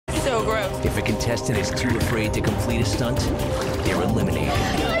so gross. If a contestant is too afraid to complete a stunt, they're eliminated.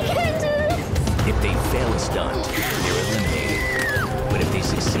 I can't do this. If they fail a stunt, they're eliminated. But if they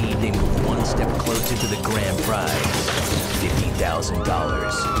succeed, they move one step closer to the grand prize,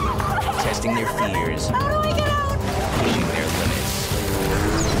 $50,000. Testing their fears, How do I get out? pushing their limits.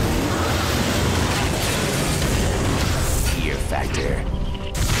 Fear Factor.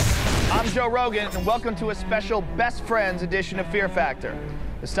 I'm Joe Rogan, and welcome to a special Best Friends edition of Fear Factor.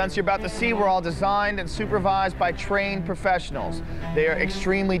 The stunts you're about to see were all designed and supervised by trained professionals. They are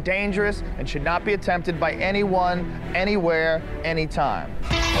extremely dangerous and should not be attempted by anyone, anywhere, anytime.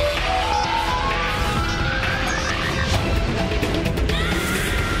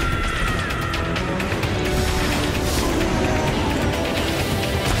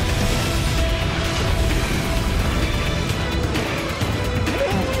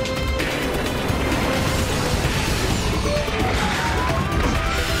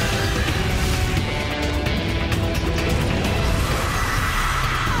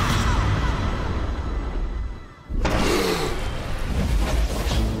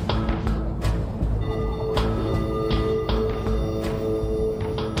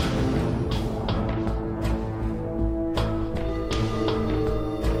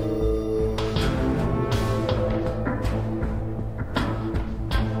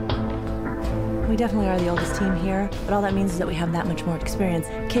 We definitely are the oldest team here, but all that means is that we have that much more experience,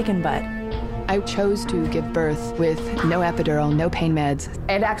 kicking butt. I chose to give birth with no epidural, no pain meds.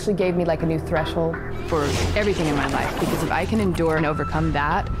 It actually gave me like a new threshold for everything in my life, because if I can endure and overcome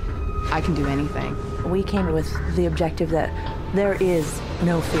that, I can do anything. We came with the objective that there is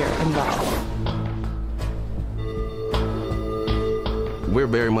no fear involved. We're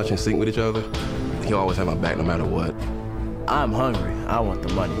very much in sync with each other. He'll always have my back no matter what. I'm hungry. I want the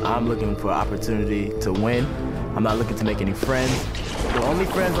money. I'm looking for opportunity to win. I'm not looking to make any friends. The only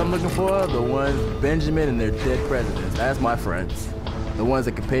friends I'm looking for are the ones Benjamin and their dead presidents. That's my friends. The ones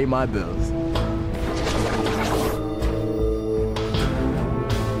that can pay my bills.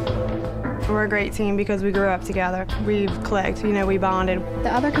 We're a great team because we grew up together. We've clicked, you know, we bonded.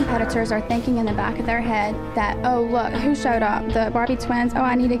 The other competitors are thinking in the back of their head that, oh, look, who showed up? The Barbie twins. Oh,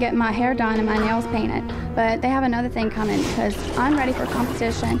 I need to get my hair done and my nails painted. But they have another thing coming because I'm ready for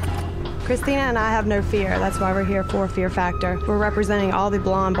competition. Christina and I have no fear. That's why we're here for Fear Factor. We're representing all the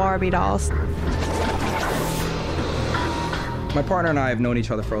blonde Barbie dolls. My partner and I have known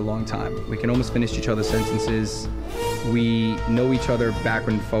each other for a long time. We can almost finish each other's sentences. We know each other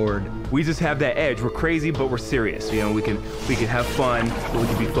backward and forward. We just have that edge. We're crazy, but we're serious. You know, we can have fun, but we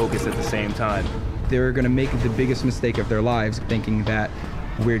can be focused at the same time. They're gonna make the biggest mistake of their lives thinking that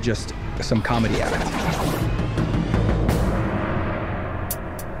we're just some comedy act.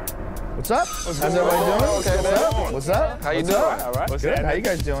 What's up? How's everybody doing? Okay, What's man. up? What's up? How you doing? All right. Good. How you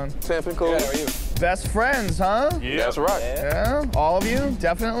guys doing? Sampling cool. How are you? Best friends, huh? Yeah. That's right. Yeah? All of you?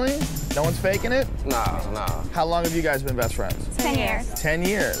 Definitely? No one's faking it? Nah. How long have you guys been best friends? 10 years. 10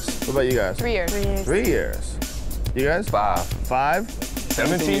 years. What about you guys? 3 years. 3 years. 3 years. You guys? 5. 5?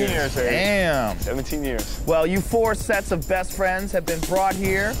 17 years. Damn. 17 years. Well, you 4 sets of best friends have been brought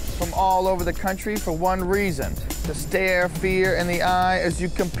here from all over the country for one reason: to stare fear in the eye as you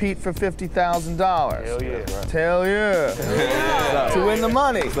compete for $50,000. Hell yeah. Hell yeah. To win the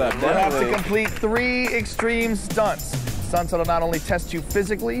money, you'll have to complete 3 extreme stunts. Stunts that'll not only test you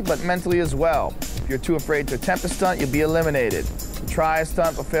physically, but mentally as well. If you're too afraid to attempt a stunt, you'll be eliminated. If you try a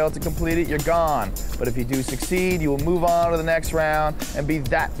stunt but fail to complete it, you're gone. But if you do succeed, you will move on to the next round and be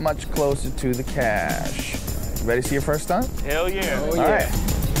that much closer to the cash. You ready to see your first stunt? Hell yeah. All right.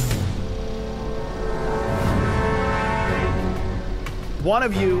 One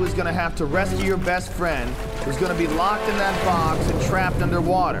of you is gonna have to rescue your best friend who's gonna be locked in that box and trapped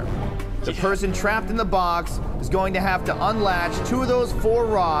underwater. The person trapped in the box is going to have to unlatch 2 of those 4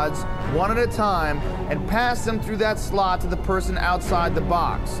 rods, one at a time, and pass them through that slot to the person outside the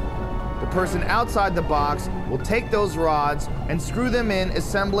box. The person outside the box will take those rods and screw them in,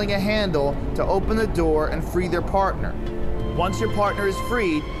 assembling a handle to open the door and free their partner. Once your partner is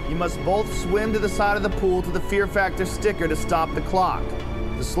freed, you must both swim to the side of the pool to the Fear Factor sticker to stop the clock.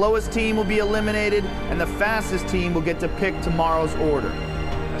 The slowest team will be eliminated, and the fastest team will get to pick tomorrow's order.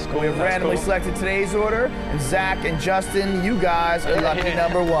 We have randomly selected today's order, and Zach and Justin, you guys are lucky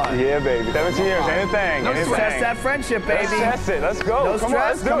number 1. Yeah, baby. 17 years, anything. Test that friendship, baby. Let's test it. Let's go. No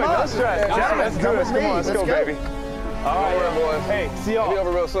stress. Come on. No stress. Gentlemen, Let's do this. Come on, let's go, baby. All right, boys. Hey, see y'all. I'll be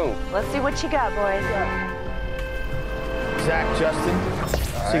over real soon. Let's see what you got, boys. Zach, Justin.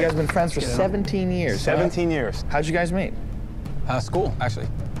 So you guys have been friends for 17 years. 17 years. How'd you guys meet? School, actually.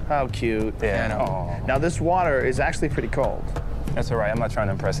 How cute. Yeah. Now this water is actually pretty cold. That's all right. I'm not trying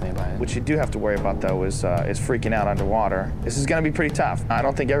to impress anybody. What you do have to worry about, though, is freaking out underwater. This is going to be pretty tough. I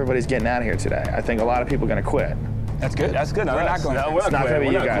don't think everybody's getting out of here today. I think a lot of people are going to quit. That's good. That's good. We're not going to. It's not going to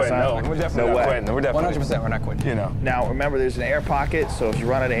be you guys, huh? No, we're definitely not quitting. We're definitely 100%, we're not quitting. You know. Now, remember, there's an air pocket, so if you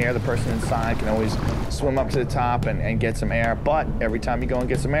run out of air, the person inside can always swim up to the top and get some air. But every time you go and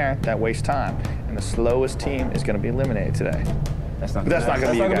get some air, that wastes time. And the slowest team is going to be eliminated today. That's not going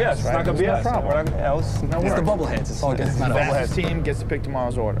to be you guys, It's right? not going to be us. No problem. It's the bubbleheads. It's all good. It's not The us. fastest team gets to pick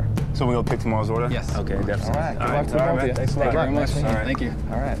tomorrow's order. So we're going to pick tomorrow's order? Yes. Okay, definitely. All right. Good luck to both of you. Thanks a Thank you lot. very much. All right. Thank you.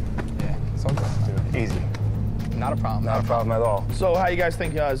 All right. Yeah, it's all good. Easy. Not a problem. Not a problem at all. So how you guys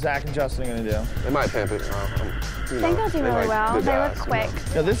think Zach and Justin are going to do? They might pimp it. I think they'll do really well. They look quick.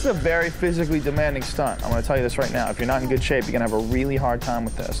 Now, this is a very physically demanding stunt. I'm going to tell you this right now. If you're not in good shape, you're going to have a really hard time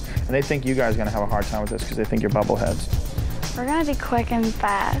with this. And they think you guys are going to have a hard time with this because they think you're bubbleheads. We're going to be quick and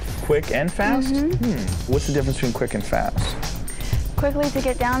fast. Quick and fast? What's the difference between quick and fast? Quickly to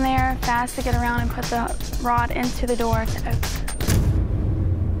get down there, fast to get around and put the rod into the door to open.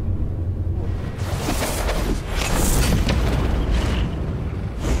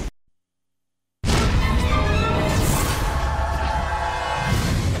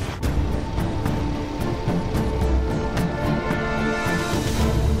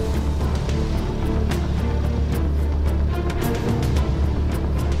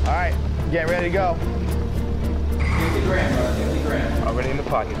 Getting ready to go. 50 grand, brother. 50 grand. Already in the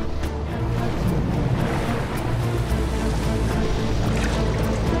pocket.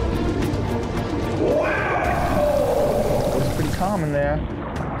 Wow! Looks pretty calm in there.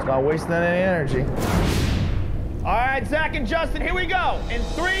 It's not wasting any energy. All right, Zach and Justin, here we go. In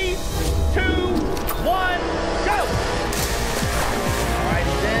 3, 2, 1, go! All right,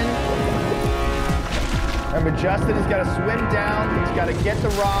 he's in. Remember, Justin has got to swim down. He's got to get the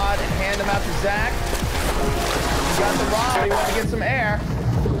rod and hand him out to Zach. He's got the rod. He wants to get some air.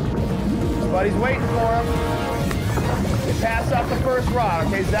 His buddy's waiting for him. They pass off the first rod.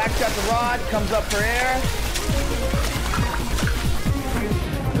 Okay, Zach's got the rod, comes up for air.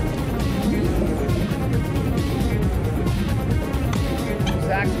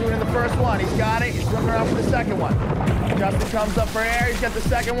 Zach's doing the first one. He's got it. He's swimming around for the second one. Justin comes up for air. He's got the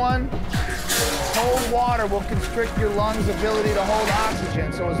second one. Cold water will constrict your lungs' ability to hold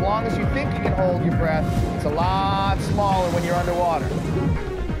oxygen. So as long as you think you can hold your breath, it's a lot smaller when you're underwater.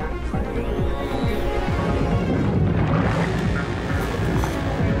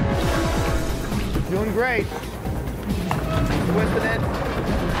 Doing great. Twisting it.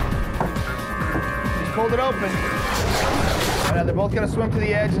 Just pulled it open. And now they're both going to swim to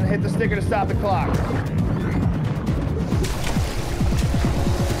the edge and hit the sticker to stop the clock.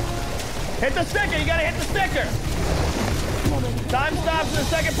 Hit the sticker, you gotta hit the sticker. Time stops and the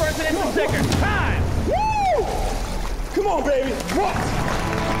second person hits the sticker. Time! Woo! Come on, baby. What?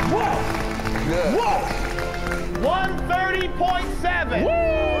 What? Good. What? 130.7. Woo!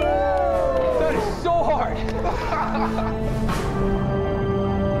 That is so hard.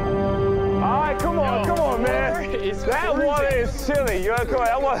 All right, come on, man. That water is chilly. That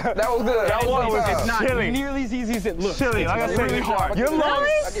was good. That water was chilly. Nearly as easy as it looks. Chilly, like I said, really hard. Your lungs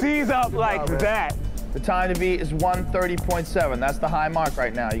seize up like that. The time to beat is 130.7. That's the high mark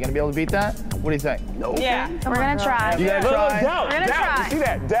right now. You gonna be able to beat that? What do you think? Nope. Yeah, we're gonna try. You gotta try? Doubt. We're gonna try. You see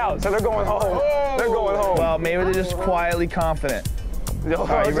that? Doubt. So they're going home. They're going home. Well, maybe they're just quietly confident. All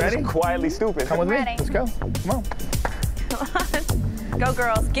right, you ready? Quietly stupid. Come with me. Ready. Let's go. Come on. Go,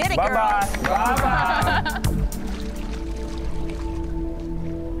 girls. Get it, girls. Bye-bye.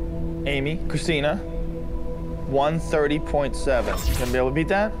 Amy, Christina, 130.7. You gonna be able to beat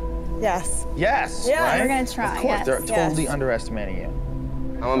that? Yes. Yes. Yeah, right? we're gonna try, Of course, yes. they're totally Yes. underestimating you.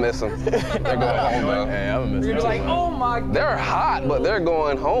 I'm gonna miss them. They're going home, though. Hey, I'm gonna miss You're like, oh my God. They're hot, but they're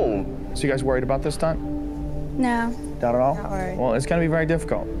going home. So you guys worried about this stunt? No, Not at all? Not worried. Well, it's gonna be very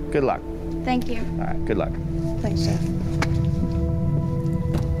difficult. Good luck. thank you. All right, good luck. Thanks, Jeff.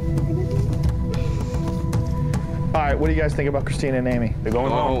 All right, what do you guys think about Christina and Amy? They're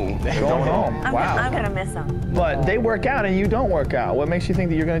going home. They're going home. Wow. I'm gonna miss them. But they work out and you don't work out. What makes you think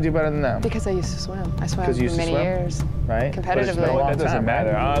that you're gonna do better than them? Because I used to swim. I swam 'Cause for you used to many swim? years. Right? But it's been a Competitively. long That doesn't time,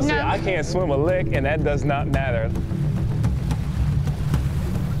 matter. right? Honestly, No. I can't swim a lick, and that does not matter.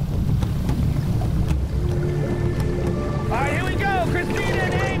 All right, here we go, Christina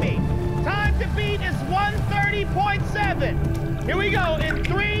and Amy. Time to beat is 130.7. Here we go in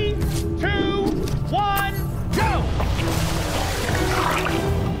 3, 2, 1, go!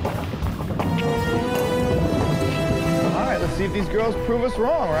 All right, let's see if these girls prove us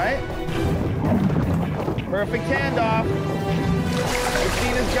wrong, right? Perfect handoff.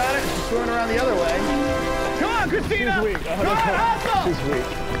 Christina's got it. She's swimming around the other way. Come on, Christina! She's weak. Come on, hustle! She's weak.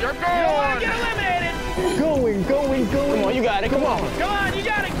 You're going! You don't want to get eliminated! Going. Come on, you got it. Come on. Come on, you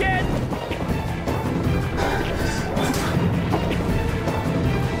got it, kid!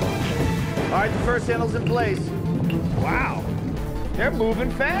 All right, the first handle's in place. Wow, they're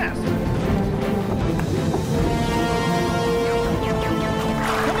moving fast.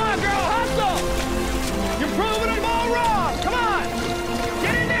 Come on, girl, hustle! You're proving them all wrong. Come on,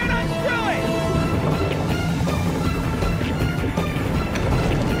 get in there and unscrew it.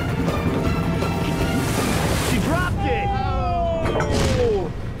 She dropped it. Oh.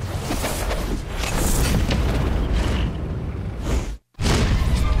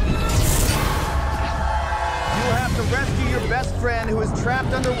 Rescue your best friend who is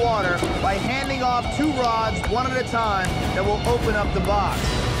trapped underwater by handing off 2 rods, one at a time, that will open up the box.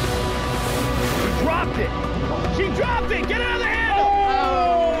 She dropped it! She dropped it! Get another handle!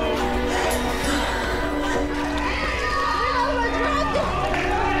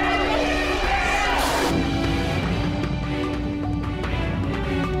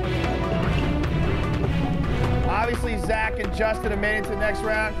 Obviously, Zach and Justin have made it to the next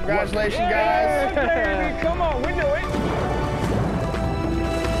round. Congratulations, guys. Baby, come on, we do it.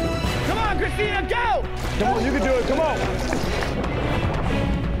 Come on, Christina, go! Come on, you can do it. Come on.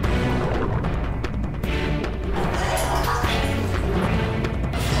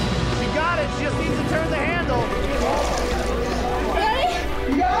 She got it. She just needs to turn the handle. Ready?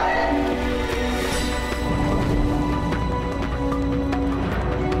 You got it!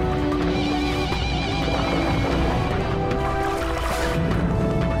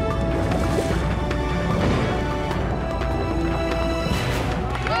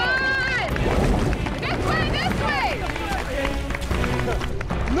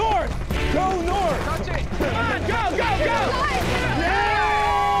 Come on, go, go, go!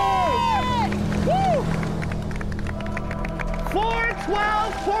 Yeah! Woo!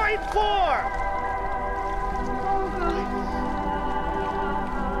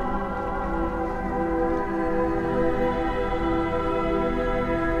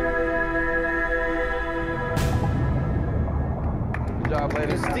 Good job,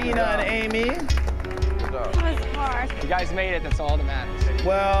 ladies. Christina and Amy. Good job. It was hard. You guys made it, that's all that matters.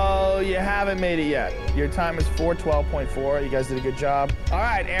 Well, you haven't made it yet. Your time is 412.4. You guys did a good job. All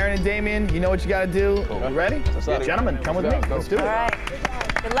right, Aaron and Damien, you know what you got to do. You ready? Gentlemen, come with me. Let's do it. All right.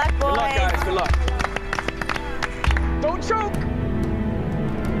 Good luck, boys. Good luck, guys. Good luck. Don't choke.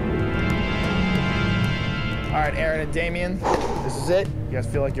 All right, Aaron and Damien, this is it. You guys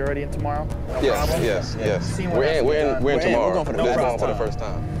feel like you're already in tomorrow? No problem? Yes. Seen what We're has to be in done. tomorrow. We're going for the We're first going for the time. first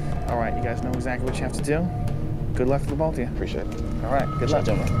time. All right, you guys know exactly what you have to do. Good luck for the both of you. Appreciate it. All right, good luck.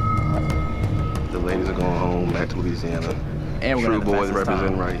 The ladies are going home back to Louisiana. And we're True gonna have boys the fastest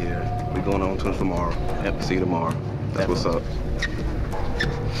representing time. right here. We're going on to tomorrow. Yep. See you tomorrow. That's what's up.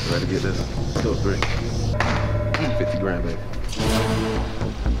 Ready to get this? 2 or 3. 50 grand, baby.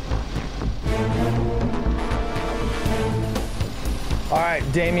 All right,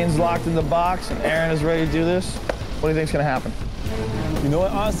 Damien's locked in the box, and Aaron is ready to do this. What do you think's gonna happen? You know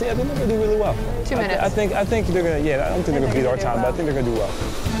what? Honestly, I think they're gonna do really well. 2 minutes. I think they're gonna. Yeah, I don't think they're gonna beat our time, but I think they're gonna do well.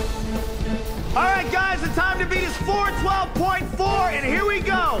 All right, guys, the time to beat is 412.4, and here we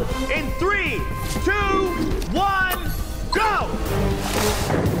go. In 3, 2, 1, go!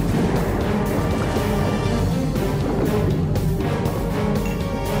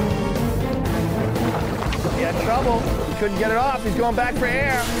 He had trouble. He couldn't get it off. He's going back for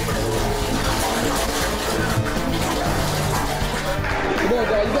air. Come on,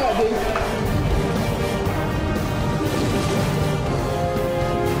 guys. You got it, baby.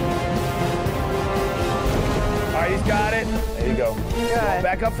 All right, he's got it. There you go. Going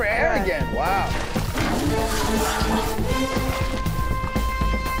back up for air again. Wow.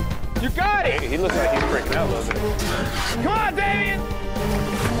 You got it. He looks like he's freaking out a little bit. Come on, Damien.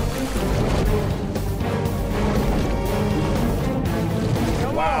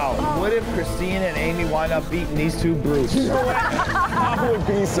 Wow. What if Christina and Amy wind up beating these two brutes? I would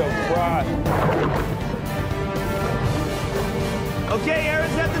be surprised. Okay,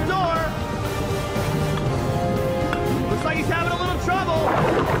 Aaron's at the door. Looks like he's having a little trouble.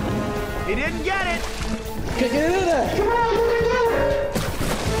 He didn't get it. Can't get it in there. Come on,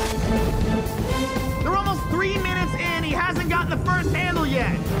 They're almost 3 minutes in. He hasn't gotten the first handle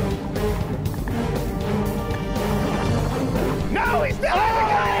yet. No, he still hasn't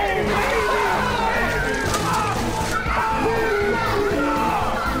got it.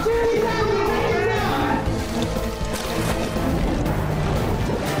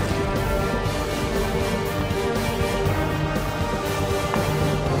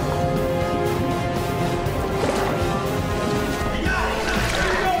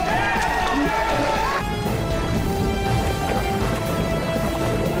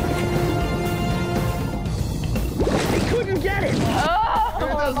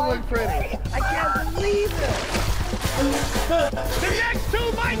 next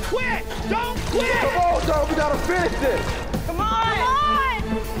two might quit. Don't quit. Come on, dog. We gotta finish this. Come on!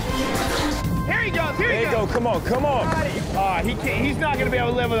 Here he goes. Here There he you goes. go. Come on, come on. He can't. He's not gonna be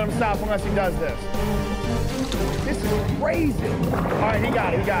able to live with himself unless he does this. This is crazy. All right, he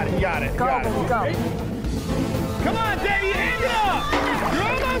got it. He got it. He got it. He got it. Go. Come on, Davey. Hand it up.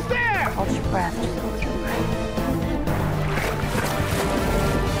 You're almost there. Hold your breath. Just hold your breath.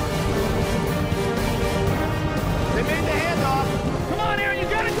 They made the handoff. Come on, Aaron. You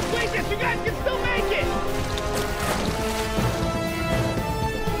gotta complete this. You guys can still make it.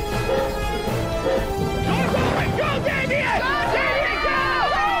 Go, Damien! Go, Damien, go!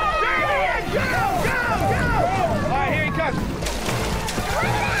 Damien, go! Go! All right, here he comes.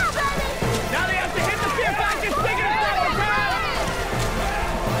 Now they have to hit the fear factor, stick it across the ground.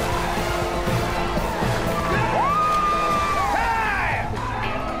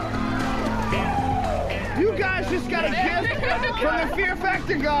 Time! You guys just got a gift from the Fear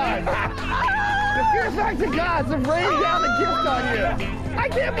Factor gods. The Fear Factor gods have rained down the gift on you. I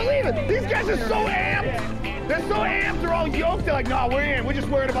can't believe it. These guys are so amped. They're so amped. They're all yoked. They're like, no, we're in. We're just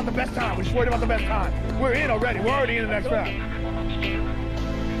worried about the best time. We're just worried about the best time. We're in already. We're already in the next round.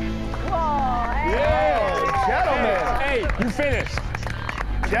 Yeah, gentlemen. Hey, you finished.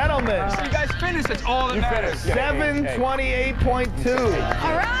 Gentlemen. You guys finished. That's all that matters. 728.2.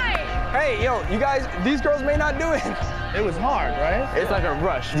 All right! Hey, yo, you guys, these girls may not do it. It was hard, right? It's like a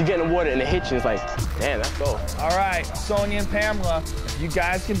rush. You get in the water and it hits you. It's like, damn, let's go. All right, Sonia and Pamela, if you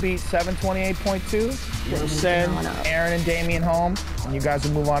guys can beat 728.2, you'll send Aaron and Damien home, and you guys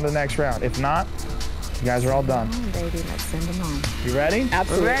will move on to the next round. If not, you guys are all done. Come on, baby, let's send them home. You ready?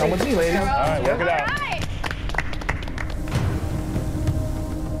 Absolutely. Come with me, ladies. All right, work it out.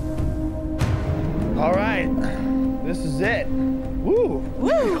 All right, this is it. Woo!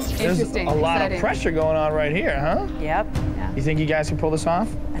 Woo! There's Interesting. a lot Exciting. of pressure going on right here, huh? Yep. You think you guys can pull this off?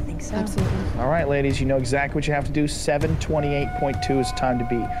 I think so. Absolutely. All right, ladies, you know exactly what you have to do. 728.2 is time to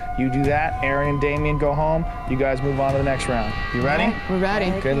beat. You do that, Aaron and Damien go home. You guys move on to the next round. You ready? We're ready.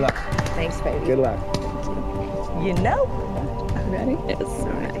 Good luck. Thanks, baby. Good luck. You know? Ready? Yes,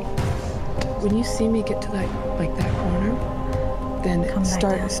 I'm ready. When you see me get to that corner, then Come back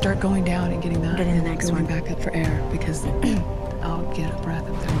down. start going down and getting that, Get in the and next going one. back up for air because I'll get a breath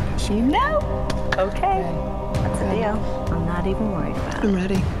up there. You know? Okay. Okay. That's a deal. I'm not even worried about it. I'm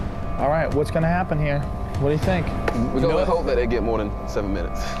ready. All right, what's going to happen here? What do you think? We're gonna hope that they get more than 7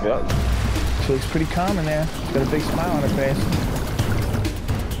 minutes. Yep. She looks pretty calm in there. She's got a big smile on her face.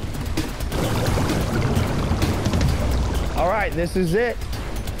 All right, this is it.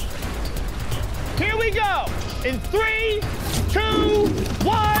 Here we go. In 3, 2,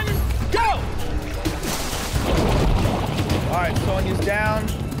 1, go. All right, Sonia's down.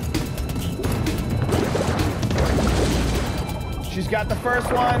 She's got the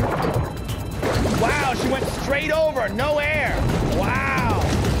first one. Wow, she went straight over, no air. Wow.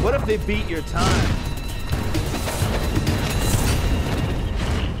 What if they beat your time?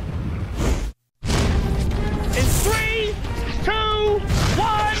 In 3, 2,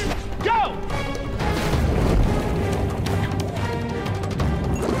 1, go!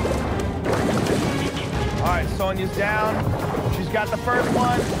 All right, Sonia's down. She's got the first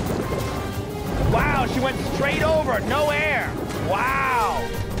one. Wow, she went straight over, no air. Wow.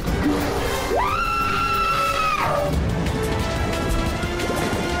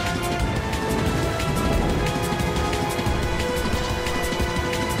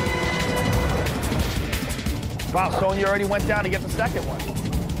 Wow, Sonia already went down to get the second one.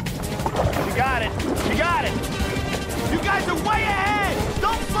 She got it. She got it. You guys are way ahead.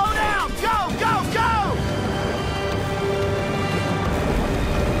 Don't slow down. Go, go, go.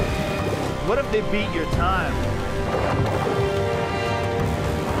 What if they beat your time?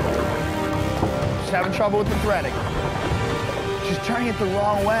 She's having trouble with the threading. She's turning it the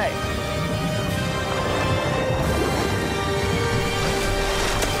wrong way.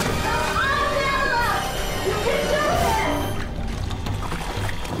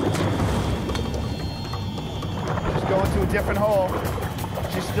 She's going to a different hole.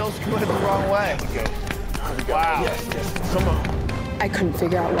 She's still screwing it the wrong way. Wow. Yes, yes. Come on. I couldn't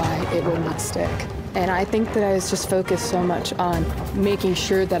figure out why it would not stick. And I think that I was just focused so much on making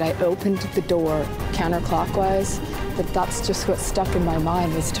sure that I opened the door counterclockwise, that that's just what stuck in my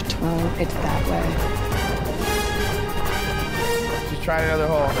mind, was to turn it that way. She's trying another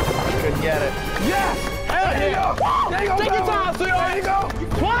hole. Couldn't get it. Yes! There you go! There you go! Take your time, sweetheart! There you go!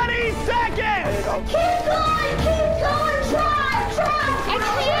 20 seconds! Keep going, try! It's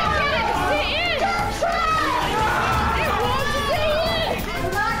the end! Just try! It wants to stay in!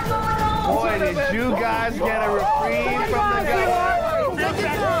 Boy, did you guys get a reprieve from the governor.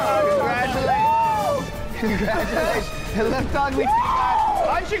 Congratulations. It looked ugly.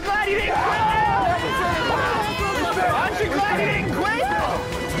 Aren't you glad you didn't quit? Aren't you glad you didn't quit?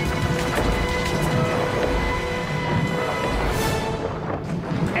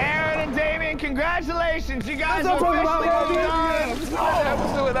 Aaron and Damien, congratulations. You guys are officially done.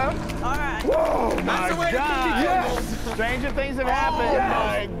 Let's do it now. All right. Whoa, my God. Yes. Stranger things have happened. Oh,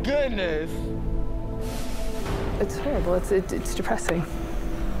 my goodness. It's horrible. It's depressing.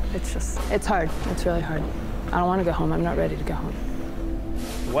 It's hard. It's really hard. I don't want to go home. I'm not ready to go home.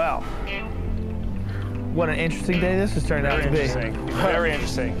 Well, what an interesting day this has turned out to be. Very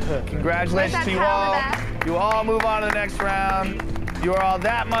interesting. Congratulations to you all. You all move on to the next round. You are all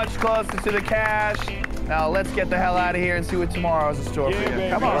that much closer to the cash. Now let's get the hell out of here and see what tomorrow has in store for you. Baby,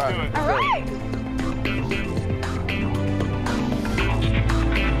 Come on. let's do it. All right.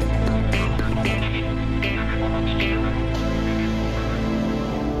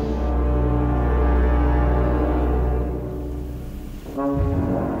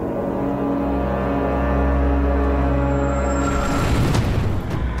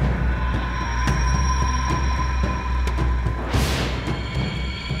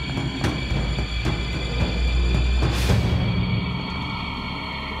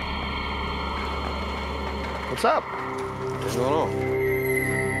 What's up? What's going on?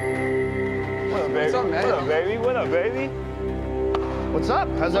 What up, baby? What's up, man? What up, baby? What up, baby? What's up?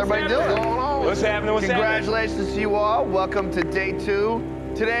 How's everybody doing? What's going on? What's happening? What's Congratulations to you all. Welcome to day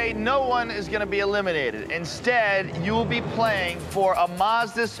 2. Today, no one is going to be eliminated. Instead, you will be playing for a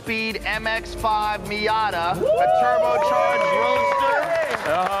Mazda Speed MX-5 Miata, a turbocharged roadster,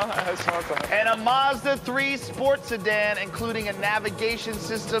 That's awesome. and a Mazda 3 sports sedan, including a navigation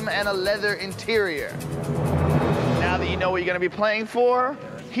system and a leather interior. Now that you know what you're going to be playing for,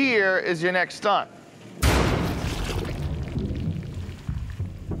 here is your next stunt.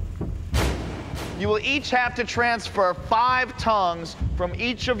 You will each have to transfer 5 tongues from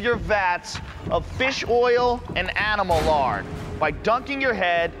each of your vats of fish oil and animal lard by dunking your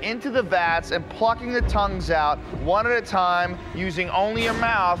head into the vats and plucking the tongues out one at a time using only your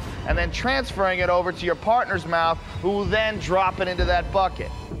mouth, and then transferring it over to your partner's mouth, who will then drop it into that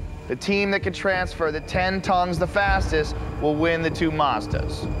bucket. The team that can transfer the 10 tongues the fastest will win the 2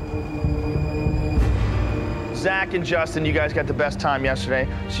 Mazdas. Zach and Justin, you guys got the best time yesterday,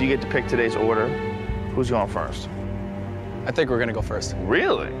 so you get to pick today's order. Who's going first? I think we're gonna go first.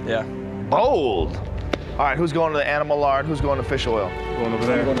 Really? Yeah. Bold. All right, who's going to the animal lard? Who's going to fish oil? Going over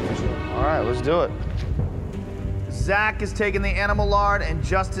there. All right, let's do it. Zach is taking the animal lard and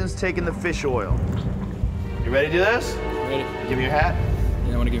Justin's taking the fish oil. You ready to do this? Ready? Give me your hat.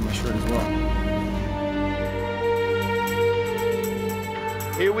 Yeah, I want to give my shirt as well.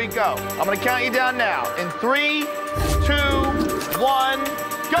 Here we go. I'm gonna count you down now. In 3, 2, 1,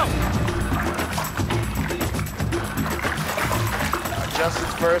 go.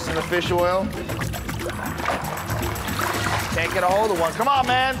 Justin's first in the fish oil. Can't get a hold of one. Come on,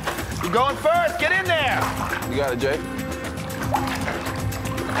 man. You're going first. Get in there. You got it, Jay?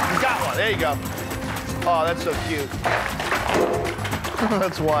 You got one. There you go. Oh, that's so cute.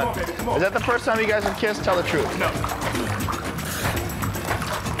 That's one. Is that the first time you guys have kissed? Tell the truth. No.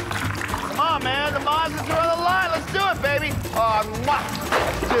 Come on, man. The Mazdas are on the line. Let's do it, baby. Oh, mwah.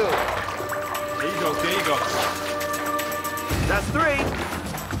 That's 2. There you go. There you go. That's 3.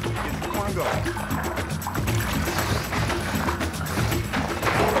 Come on, go.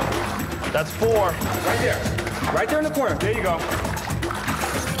 That's 4. Right there. Right there in the corner. There you go.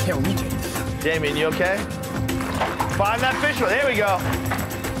 Can't reach it. Damien, you okay? Find that fish oil. There we go.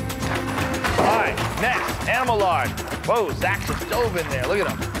 All right, next, animal lard. Whoa, Zach just dove in there. Look at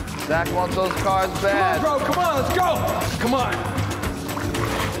him. Zach wants those cars bad. Come on, bro. Come on. Let's go. Come on.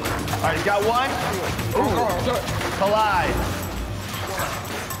 All right, he's got one. Ooh, collide.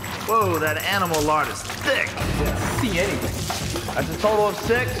 Whoa, that animal lard is thick. Can't see anything. That's a total of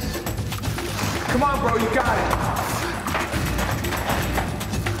 6. Come on, bro. You got it.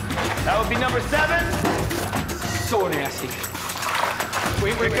 That would be number 7. So nasty.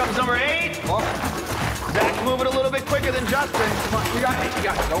 Here comes number 8. Oh. Zach moving a little bit quicker than Justin. Come on. You got it. You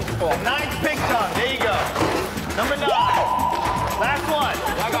got it. Don't fall. 9th pig tongue. There you go. Number 9. Last one.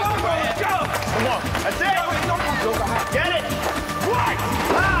 I got it. Let's go. Come on. That's it. Get it. 1,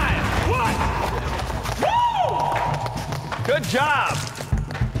 5. Woo! Good job.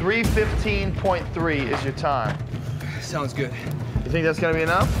 3:15.3 is your time. Sounds good. You think that's gonna be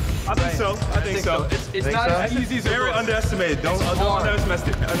enough? I think so. I think so. It's Think not so? as easy as it Very looks. underestimated. Don't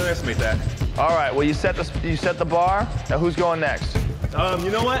underestimate that. All right. Well, you set the bar. Now who's going next?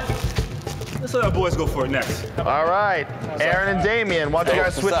 You know what? Let's let our boys go for it next. All right. Aaron and Damien, why don't you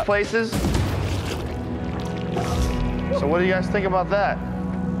guys What's switch up? places? So what do you guys think about that?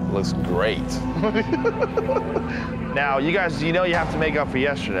 Looks great. Now, you guys, you know you have to make up for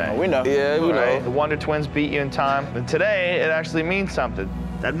yesterday. Oh, we know. Yeah, we know. The Wonder Twins beat you in time. But today, it actually means something.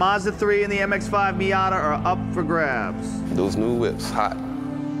 That Mazda 3 and the MX-5 Miata are up for grabs. Those new whips, hot.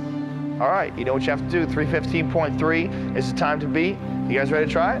 All right, you know what you have to do. 315.3 is the time to beat. You guys ready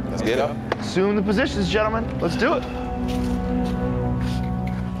to try it? Let's get it. Assume the positions, gentlemen. Let's do it.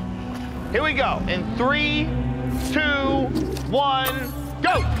 Here we go. In 3, 2, 1,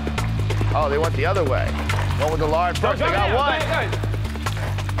 go! Oh, they went the other way. One with the large first. They got one.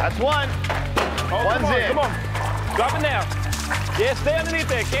 That's one. Oh, One's in. Come on. Drop it down. Yeah, stay underneath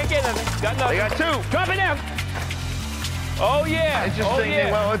there. Can't get nothing. Got nothing. They got two. Drop it down. Oh, yeah. Interesting.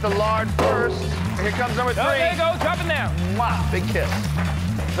 They went with the large first. Here comes number 3. Oh, there you go. Drop it down. Wow, big kiss.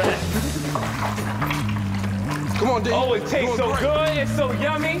 Come on, D. Oh, it tastes so good. It's so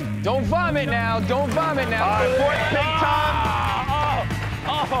yummy. Don't vomit now. Don't vomit now. Fourth big time.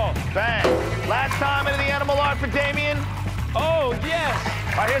 Oh. Bang. Last time into the animal art for Damien. Oh, yes.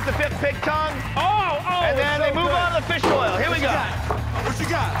 All right, here's the 5th pig tongue. Oh. And then they move on to the fish oil. Here we go. What you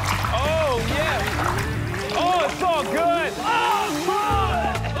got? Oh, yeah. Oh, it's all good.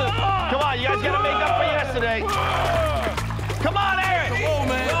 Come on, you guys got to make up for yesterday. Come on, Aaron. Come on,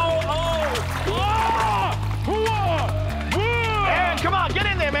 man. Aaron, come on, get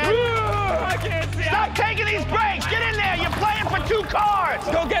in there, man. I can't see. Stop taking these breaks. Get in there. You're playing for 2 cards.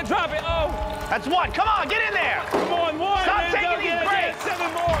 Go get drop it. Oh. That's 1. Come on, get in there. Come on, 1. Stop taking these breaks.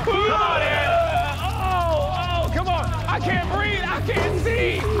 7 more. Come on, Aaron. Oh, come on. I can't breathe. I can't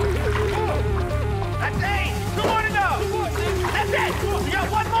see. That's 8. 2 more to go. That's it. You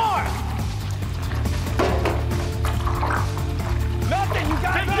got 1 more. Nothing. You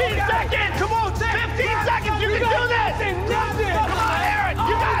got 15 seconds. Come on, 15 seconds. You can do this. Nothing. Come on, Aaron.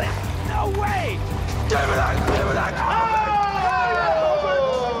 You got it. No way. Give it up. Oh!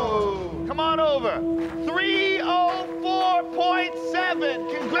 Come on over.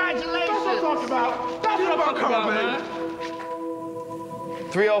 304.7. Congratulations. That's what I'm talking about, man.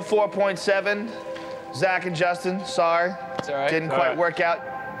 304.7. Zach and Justin, sorry. It's all right. Didn't quite work out.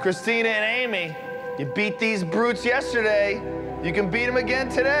 Christina and Amy, you beat these brutes yesterday. You can beat them again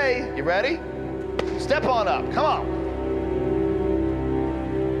today. You ready? Step on up. Come on.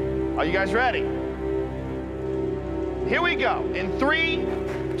 Are you guys ready? Here we go. In 3,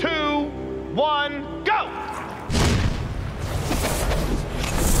 2, 1, go!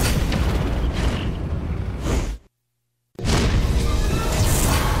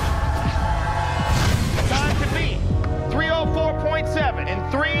 Time to beat. 304.7. In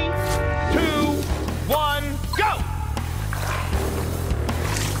 3, 2, 1, go!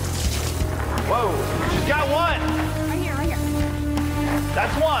 Whoa, she's got 1. Right here, right here.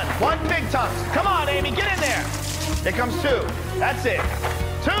 That's 1. 1 pig tongue. Come on, Amy, get in there. Here comes 2. That's it.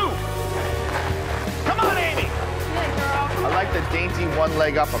 2. Come on, Amy. I like the dainty 1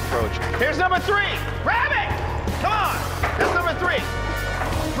 leg up approach. Here's number 3. Grab it. Come on. That's number 3.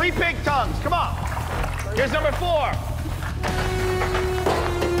 3 pig tongues. Come on. Here's number 4.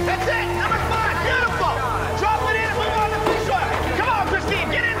 That's it. Number 5. Beautiful. Drop it in and move on to fish oil. Come on,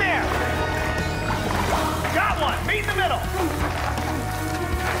 Christine. Get in there. Got 1. Meet in the middle.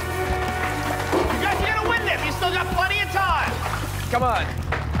 You guys are gonna win this. You still got plenty of time. Come on.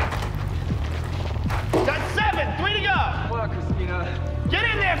 That's 7. 3 to go. Come on, Christina. Get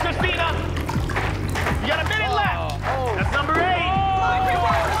in there, Christina. You got a minute left. That's number 8.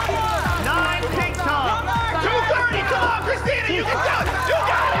 9 pig tongue. 2:30. Come on, Christina. You can do it. You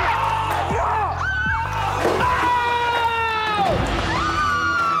got it. Oh!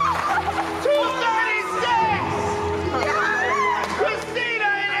 2:36. Christina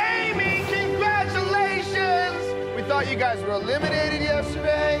and Amy, congratulations. We thought you guys were eliminated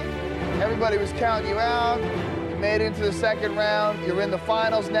yesterday. Everybody was counting you out. You made it into the 2nd round. You're in the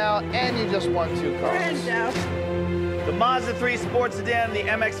finals now, and you just won 2 cars. The Mazda 3 Sport Sedan and the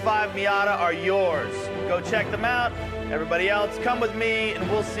MX-5 Miata are yours. Go check them out. Everybody else, come with me, and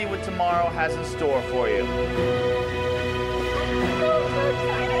we'll see what tomorrow has in store for you. I'm so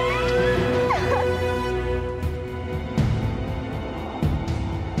excited.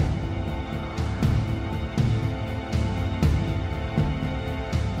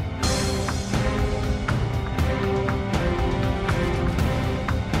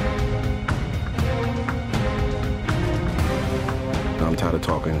 I'm tired of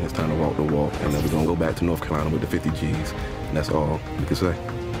talking. It's time to walk the walk. And then we're going to go back to North Carolina with the 50 Gs. And that's all we can say.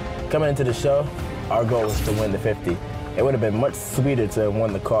 Coming into the show, our goal was to win the 50. It would have been much sweeter to have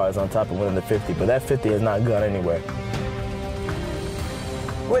won the cars on top of winning the 50, but that 50 has not gone anywhere.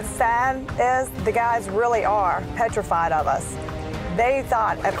 What's sad is the guys really are petrified of us. They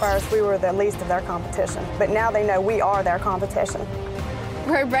thought at first we were the least of their competition, but now they know we are their competition.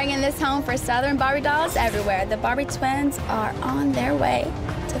 We're bringing this home for Southern Barbie dolls everywhere. The Barbie twins are on their way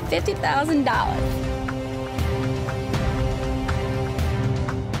to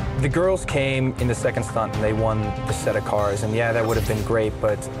 $50,000. The girls came in the second stunt and they won the set of cars, and yeah, that would have been great,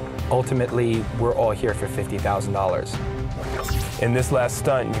 but ultimately, we're all here for $50,000. In this last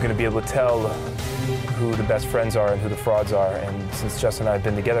stunt, you're going to be able to tell who the best friends are and who the frauds are, and since Justin and I have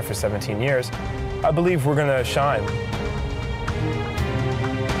been together for 17 years, I believe we're going to shine.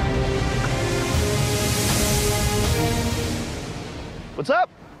 What's up?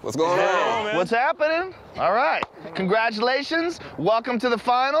 What's going on? What's happening? All right. Congratulations. Welcome to the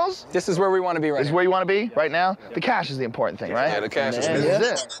finals. This is where we want to be right now. This is where you want to be right now? The cash is the important thing, right? Yeah, the cash is This is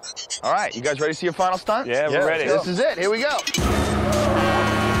it. All right. You guys ready to see your final stunt? Yeah, we're ready. This is it. Here we go.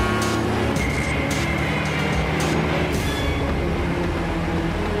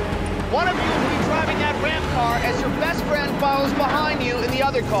 One of you will be driving that ramp car as your best friend follows behind you in the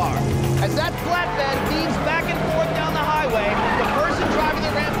other car. As that flatbed beams back and forth down the highway, the person driving the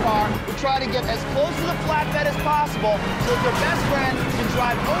ramp car will try to get as close to the flatbed as possible so that their best friend can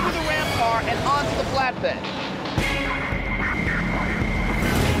drive over the ramp car and onto the flatbed.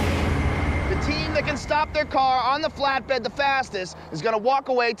 The team that can stop their car on the flatbed the fastest is going to walk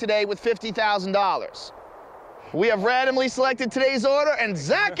away today with $50,000. We have randomly selected today's order, and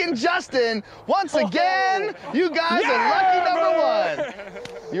Zach and Justin, once again, you guys are lucky number one.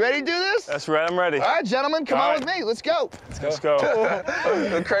 You ready to do this? That's right, I'm ready. All right, gentlemen, come on with me. Let's go. Let's go.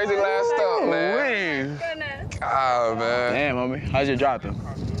 The crazy last stunt, man. Goodness. God, man. Damn, homie. How's your dropping?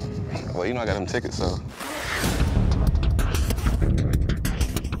 Well, you know I got them tickets, so.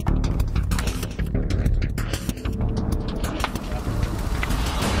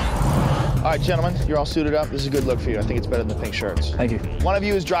 All right, gentlemen, you're all suited up. This is a good look for you. I think it's better than the pink shirts. Thank you. One of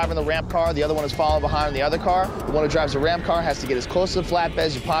you is driving the ramp car. The other one is following behind in the other car. The one who drives the ramp car has to get as close to the flatbed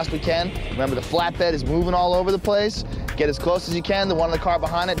as you possibly can. Remember, the flatbed is moving all over the place. Get as close as you can. The one in the car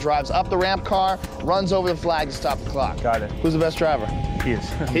behind it drives up the ramp car, runs over the flag to stop the clock. Got it. Who's the best driver? He is.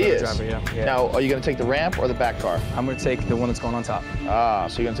 He is? Driver, yeah. Now, are you going to take the ramp or the back car? I'm going to take the one that's going on top. Ah,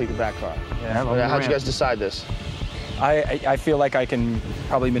 so you're going to take the back car. Yeah. How'd you guys decide this? I feel like I can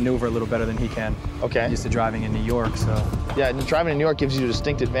probably maneuver a little better than he can. Okay. Used to driving in New York, so. Yeah, driving in New York gives you a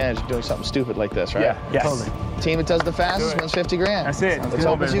distinct advantage of doing something stupid like this, right? Yeah, yes. Totally. Team that does the fastest wins 50 grand. That's it. Let's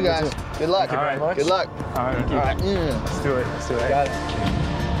hope it's you guys. Good luck. Thank you very much. Good luck. All right, thank you. All right. Let's do it. Let's do it. Got it.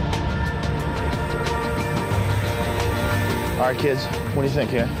 All right, kids. What do you think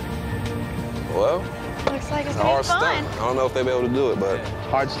here? Well, Looks like it's a gonna hard be fun. stunt. I don't know if they'll be able to do it, but.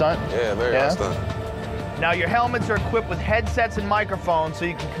 Hard stunt? Yeah, very hard stunt. Now, your helmets are equipped with headsets and microphones so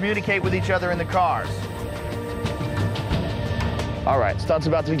you can communicate with each other in the cars. All right, stunt's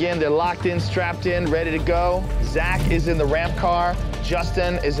about to begin. They're locked in, strapped in, ready to go. Zach is in the ramp car.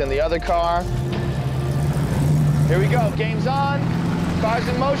 Justin is in the other car. Here we go, game's on. Cars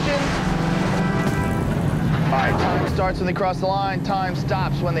in motion. All right, time starts when they cross the line. Time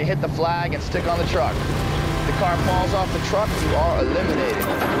stops when they hit the flag and stick on the truck. The car falls off the truck, you are eliminated.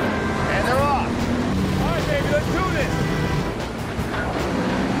 And they're off. All right, baby, let's do this.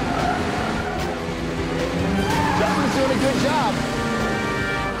 Justin's doing a good job.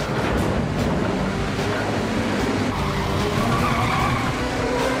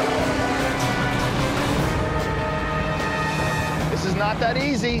 This is not that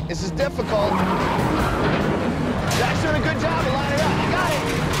easy. This is difficult. Zach's doing a good job to line it up. You got it.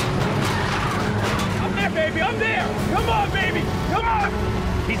 I'm there, baby, I'm there. Come on, baby, come on.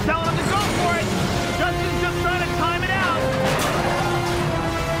 He's telling him to go for it. Justin's just trying to time it out.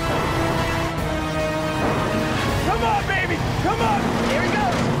 Come on, baby, come on. Here he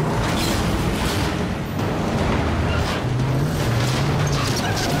goes.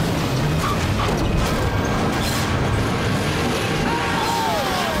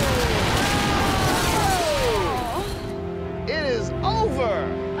 It is over.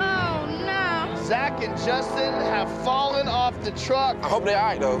 Oh, no. Zach and Justin have fallen off the truck. I hope they're all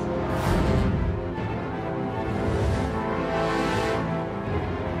right, though.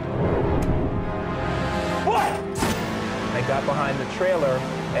 What? I got behind the trailer,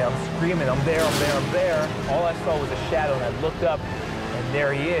 and I'm screaming, I'm there, I'm there, I'm there. All I saw was a shadow, and I looked up, and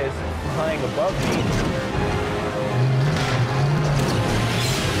there he is, flying above me.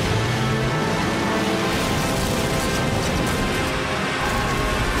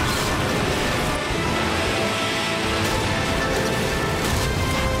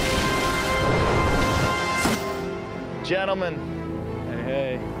 Gentlemen,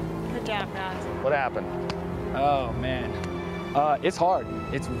 Hey. Good job, guys. What happened? Oh, man. It's hard.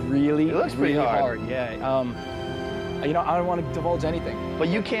 It's really, It looks pretty really hard. Yeah. You know, I don't want to divulge anything. But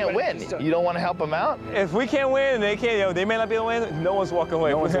you can't win. You don't want to help them out? If we can't win and they can't, you know, they may not be able to win, no one's walking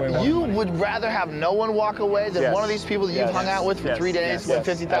away. You would rather have no one walk away than Yes. one of these people that you've hung out with for 3 days win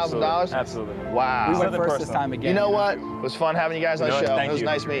 $50,000? Absolutely. Wow. We went first this time again. You know what? It was fun having you guys on the show. It was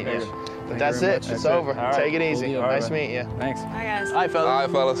nice meeting you. But that's it. It's over. Take it easy. Nice meeting you. Thanks. Bye, guys. All right, fellas. All right,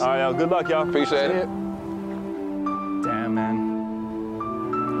 fellas. All right, y'all. Good luck, y'all. Appreciate it. Damn,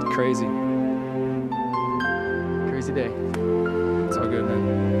 man. Crazy. Crazy day. It's all good,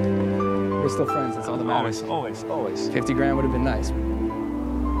 man. We're still friends. That's all that matters. Always. 50 grand would have been nice.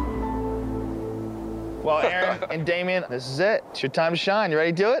 Well, Aaron and Damien, this is it. It's your time to shine. You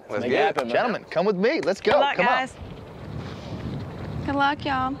ready to do it? Let's get it. Gentlemen, come with me. Let's go. Good luck, Come guys. Good luck,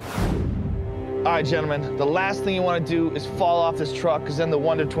 y'all. on. All right, gentlemen. The last thing you want to do is fall off this truck, because then the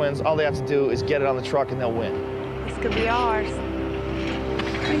Wonder Twins, all they have to do is get it on the truck and they'll win. This could be ours.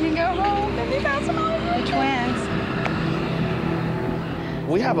 We can go home. $50,000. The twins.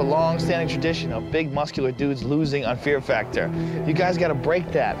 We have a long-standing tradition of big, muscular dudes losing on Fear Factor. You guys got to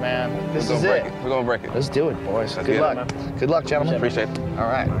break that, man. This is it. We're gonna break it. Let's do it, boys. Let's Good get luck. it, Good luck, gentlemen. Appreciate it. All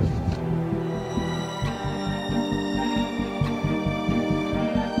right.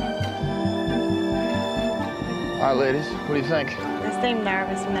 All right, ladies. What do you think? They seemed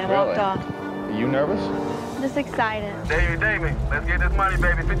nervous when they walked off. Are you nervous? Just excited. Damien, let's get this money,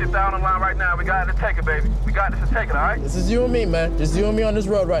 baby. 50,000 on the line right now. We got to take it, baby. We got this to take it, all right? This is you and me, man. Just you and me on this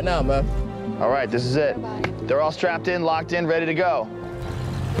road right now, man. All right, this is it. They're all strapped in, locked in, ready to go.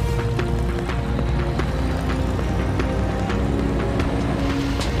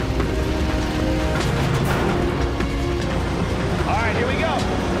 All right, here we go.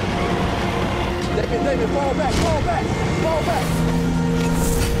 David, fall back.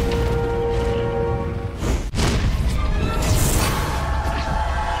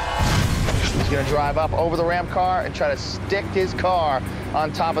 He's gonna drive up over the ramp car and try to stick his car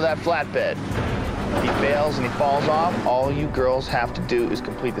on top of that flatbed. If he fails and he falls off, all you girls have to do is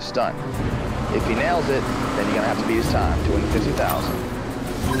complete the stunt. If he nails it, then you're gonna have to beat his time to win the 50,000.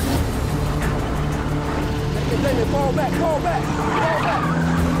 David, fall back.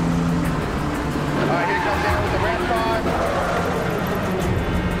 All right, here comes Aaron with the ramp car.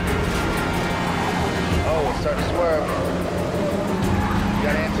 Oh, it's starting to swerve. You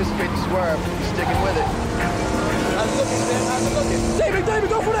gotta anticipate the swerve. He's sticking with it. How's it looking? David,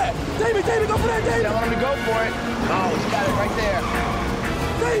 go for that. David, go for that, David. Telling him to go for it. Oh, he's got it right there.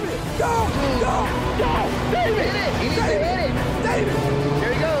 David, go. David, hit it. He needs to hit it. David.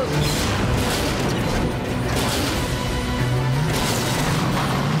 Here he goes.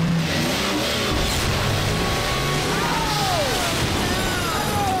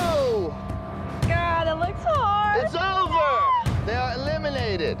 God, it looks hard. It's over. They are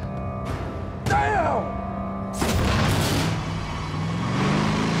eliminated. Damn.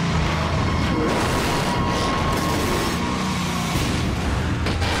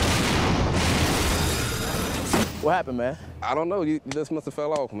 What happened, man? I don't know. You just must have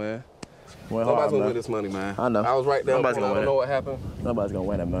fell off, man. Went Nobody's hard, gonna man. win this money, man. I know. I was right there. Nobody's I gonna don't win know it. what happened. Nobody's gonna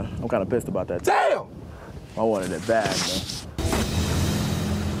win it, man. I'm kind of pissed about that. Damn! I wanted it bad, man.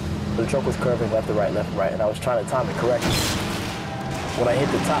 The truck was curving left to right, and I was trying to time it correctly. When I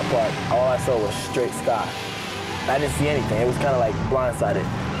hit the top part, all I saw was straight sky. I didn't see anything. It was kind of like blindsided.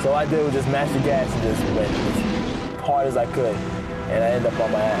 So all I did was just mash the gas and just went as hard as I could, and I ended up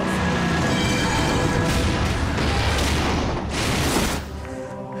on my ass.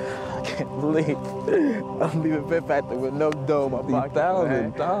 I can't believe I'm leaving Fear Factor with no dough in my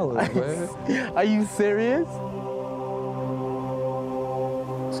pocket. $1,000, man. Are you serious?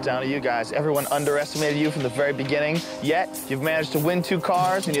 It's down to you guys. Everyone underestimated you from the very beginning, yet you've managed to win 2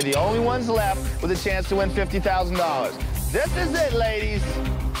 cars, and you're the only ones left with a chance to win $50,000. This is it, ladies.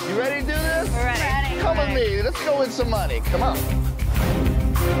 You ready to do this? We're ready. Come with me. Let's go win some money. Come on.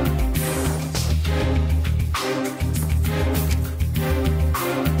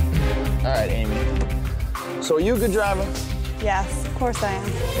 All right, Amy. So are you a good driver? Yes, of course I am.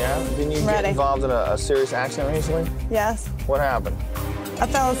 Yeah? Didn't you get Ready. involved in a serious accident recently? Yes. What happened? I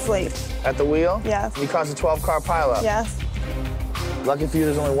fell asleep. At the wheel? Yes. You caused a 12-car pileup? Yes. Lucky for you,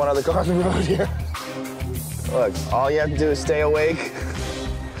 there's only one other car on the road here. Look, all you have to do is stay awake.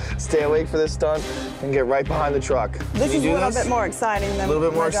 Stay awake for this stunt and get right behind the truck. This Can is you a do little this? bit more exciting than A little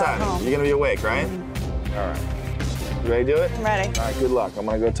bit more my drive exciting. home. You're gonna be awake, right? All right. You ready to do it? I'm ready. All right, good luck. I'm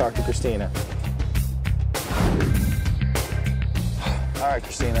gonna go talk to Christina. All right,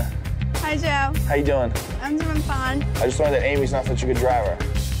 Christina. Hi, Joe. How you doing? I'm doing fine. I just learned that Amy's not such a good driver.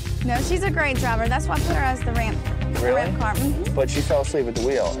 No, she's a great driver. That's why I put her as the ramp. Really? The ramp car. But she fell asleep at the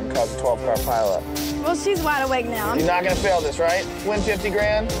wheel and caused a 12-car pileup. Well, she's wide awake now. You're not gonna fail this, right? Win 50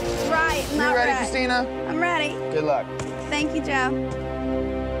 grand? Right. You ready, Christina? I'm ready. Good luck. Thank you, Joe.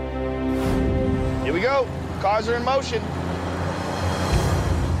 Here we go. Cars are in motion.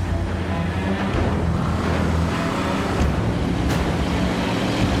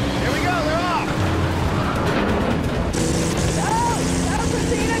 Here we go. They're off. Go,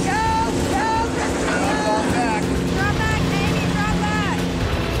 Christina, go, Christina. Fall back. Drop back, Amy, drop back.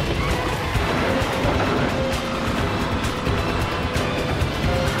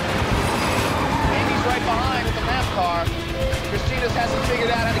 Amy's right behind with the ramp car. Christina hasn't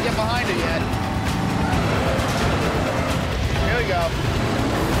figured out how to get behind her yet. Here we go.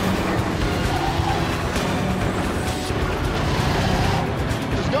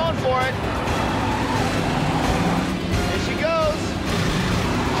 She's going for it. Here she goes.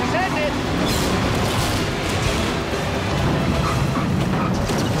 She's hitting it.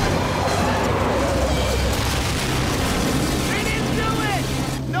 They didn't do it.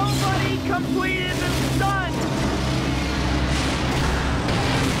 Nobody completed the stunt.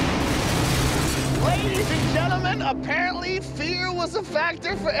 Ladies and gentlemen, apparently fear was a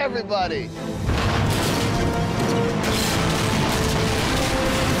factor for everybody.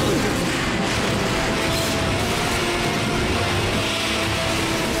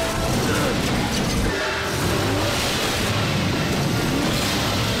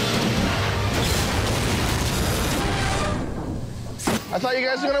 I thought you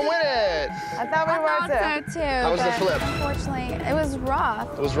guys were gonna win it. I thought we were too. So too. How was the but flip? Unfortunately, it was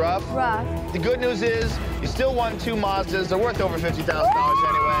rough. It was rough? Rough. The good news is you still won 2 Mazdas. They're worth over $50,000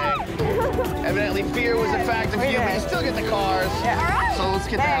 anyway. Evidently, fear was a factor for you, but you still get the cars. Yeah. All right. So let's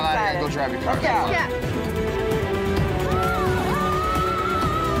get the hell out of here and go drive your car. Let's go. Yeah.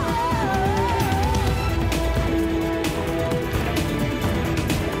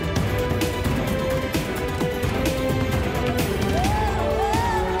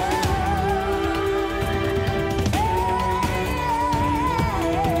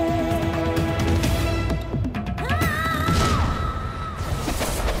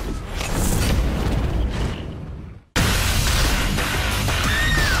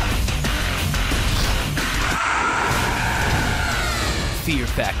 Fear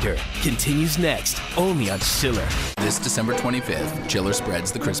Factor continues next, only on Chiller. This December 25th, Chiller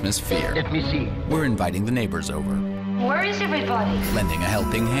spreads the Christmas fear. Let me see. We're inviting the neighbors over, Where is everybody? lending a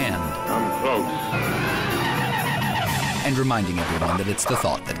helping hand, I'm close. and reminding everyone that it's the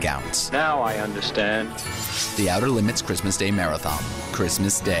thought that counts. Now I understand. The Outer Limits Christmas Day Marathon.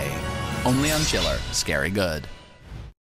 Christmas Day. Only on Chiller. Scary good.